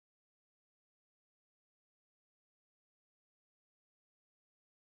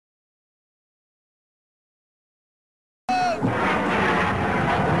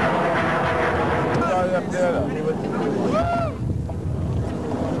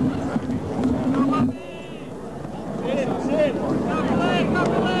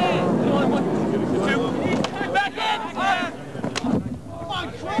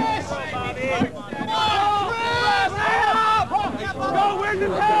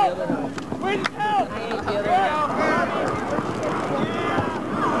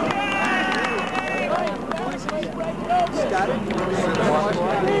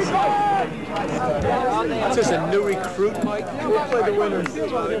That's just a new recruit, Mike. We'll play the winners. I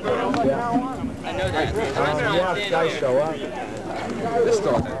know that. Yeah, guys show up. This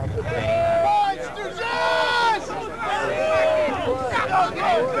stuff.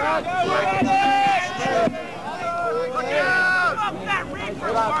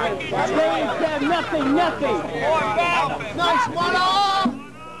 Nothing. Nice one off.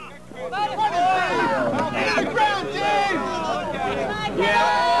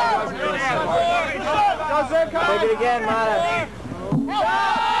 Take it again, Mata.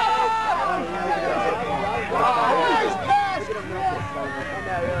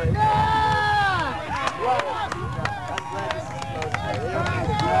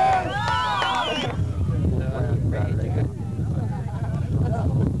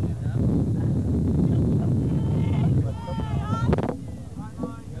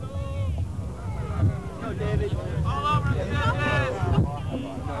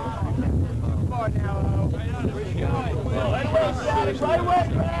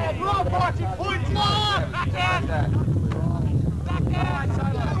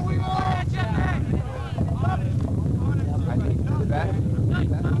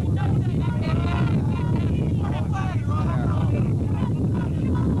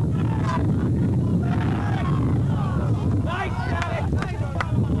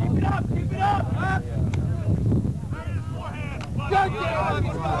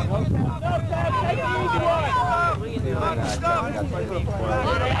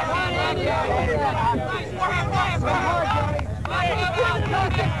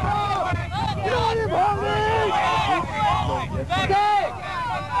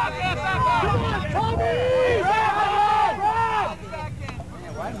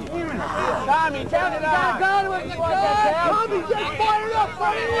 Tommy, count it out. Tommy, just fire it up,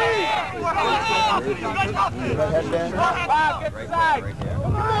 buddy. Bob, get the side.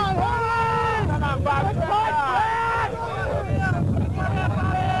 Come on, Harlan. Come on, Bob. Come on,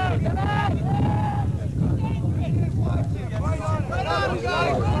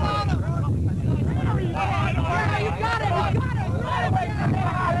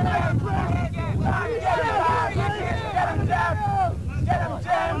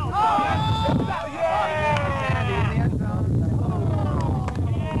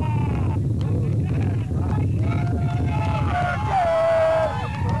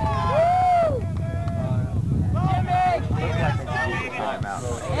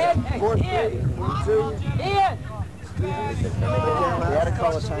 Ian! We had to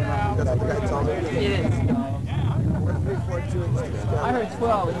call a timeout. That's what the guy told me. It is. I heard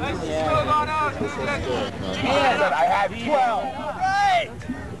 12. Yeah. I had 12.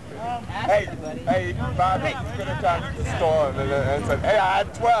 Hey, Bob, it's good a time to the store and said, hey, I had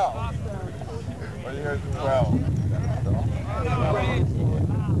 12. Well, you heard 12.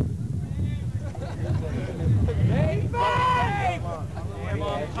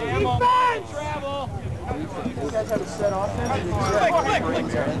 Travel! You guys have a set offense?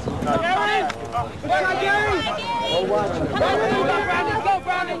 Gary! Come on, Gary! We'll watch it. Go, Brandon! Go,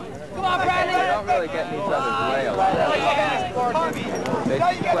 Brandon! Come on, Brandon! They don't really get in each other's way a lot. They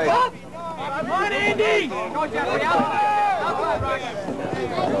just play. Come on, Andy! Go, Jeffrey, out!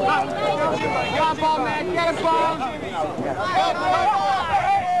 Come on, ball, man! Get him, ball!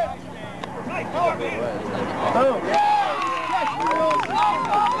 Boom!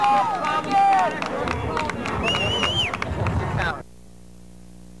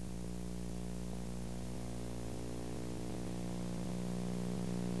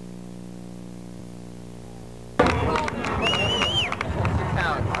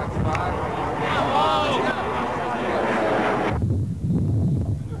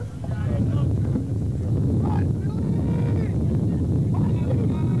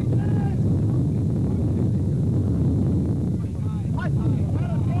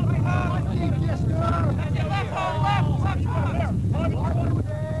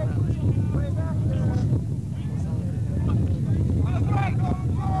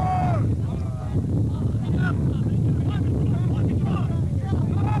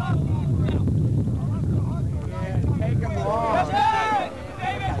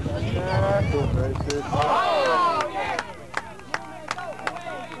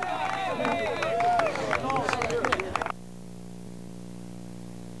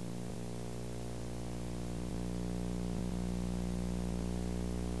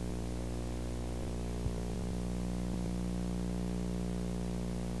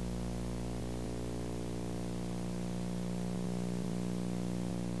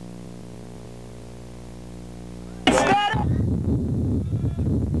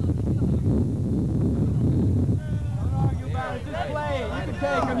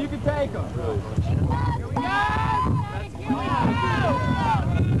 him. You can take him.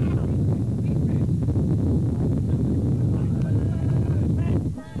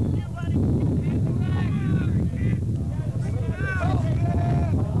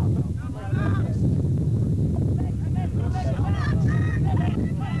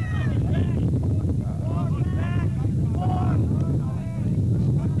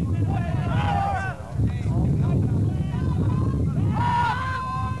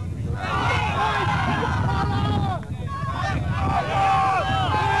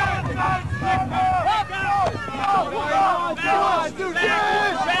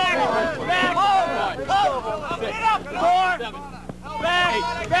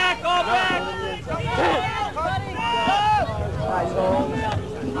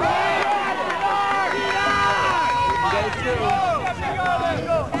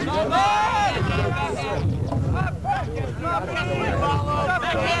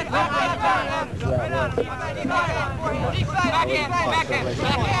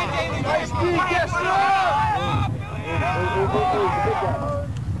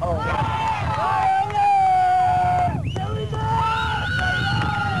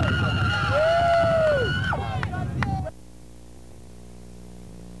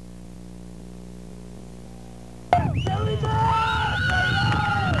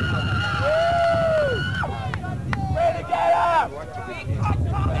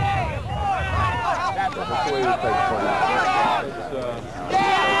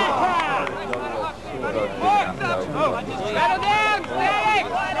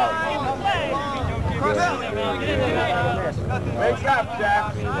 Makes up,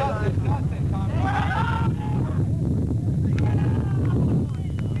 Jack.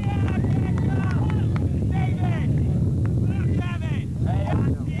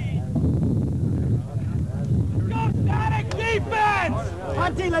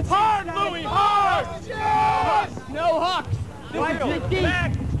 Hunting, let's hard, Louie, hard! Yes! No hucks! This is deep!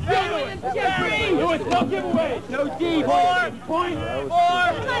 Back! Lewis, no giveaway! No D, point! Point! Four!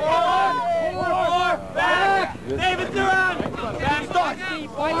 Back! David Duran! Back! Start!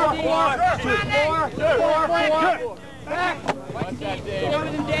 Four! Back! David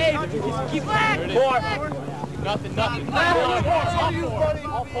and Dave! Keep back! Four! Nothing! Shut up! Right away!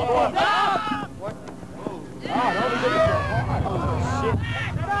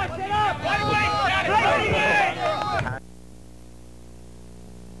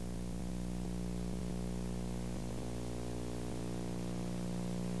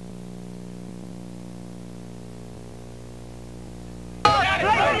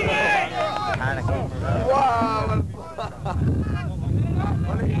 Wow.